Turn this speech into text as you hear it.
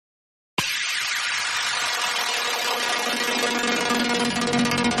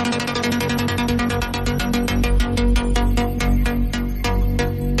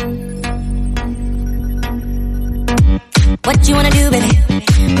What you wanna do, baby?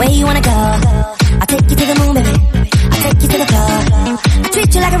 Where you wanna go? I'll take you to the moon, baby. I'll take you to the floor. I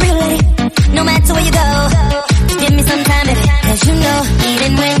treat you like a real lady, no matter where you go. Just give me some time, baby, 'cause you know,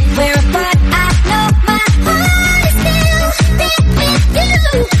 even when we're apart, I know my heart is still there with you.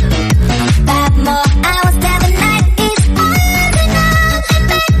 5 more hours till the night is ours, and I'll be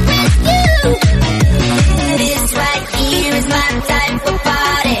back with you. This right here is my type of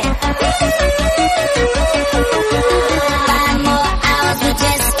party. 5 more hours, we're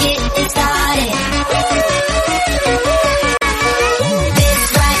just getting started. This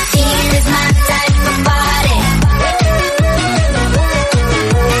right here is my type of party.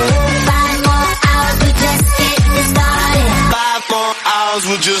 5 more hours, we're just getting started. 5 more hours,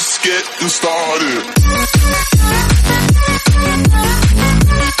 we're just getting started.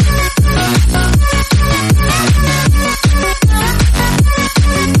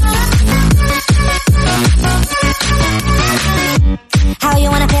 How you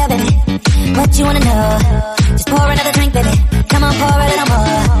wanna feel, baby? What you wanna know? Just pour another drink, baby. Come on, pour a little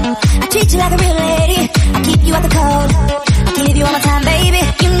more. I treat you like a real lady. I keep you out the cold. I give you all my time, baby.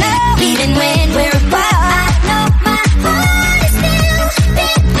 You know, even when we're apart, I know my heart is still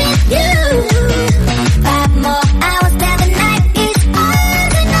there with you. 5 more hours till the night is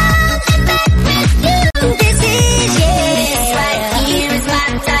ours, and I'll be back with you. This is, yeah. This right here is my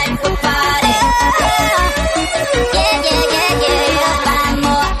type of party. Yeah, yeah, yeah, yeah. 5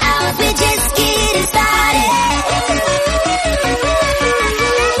 more hours, we're just getting started.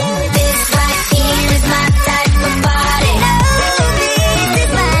 This right here is my type of party. No, this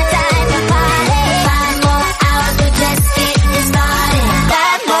is my type of party. 5 more hours, we're just getting started.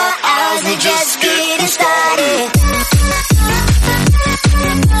 5 more hours, we're just getting started.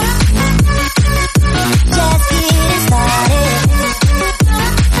 Just getting started.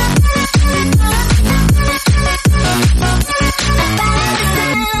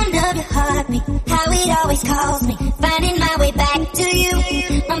 Sound of your heartbeat, how it always calls me, finding my way back to you.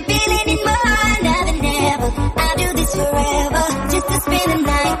 I'm feeling it more now than ever. I'll do this forever, just to spend the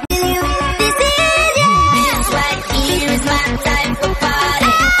night with you. This is, yeah. This right here is my type of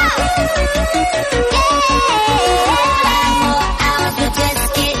party.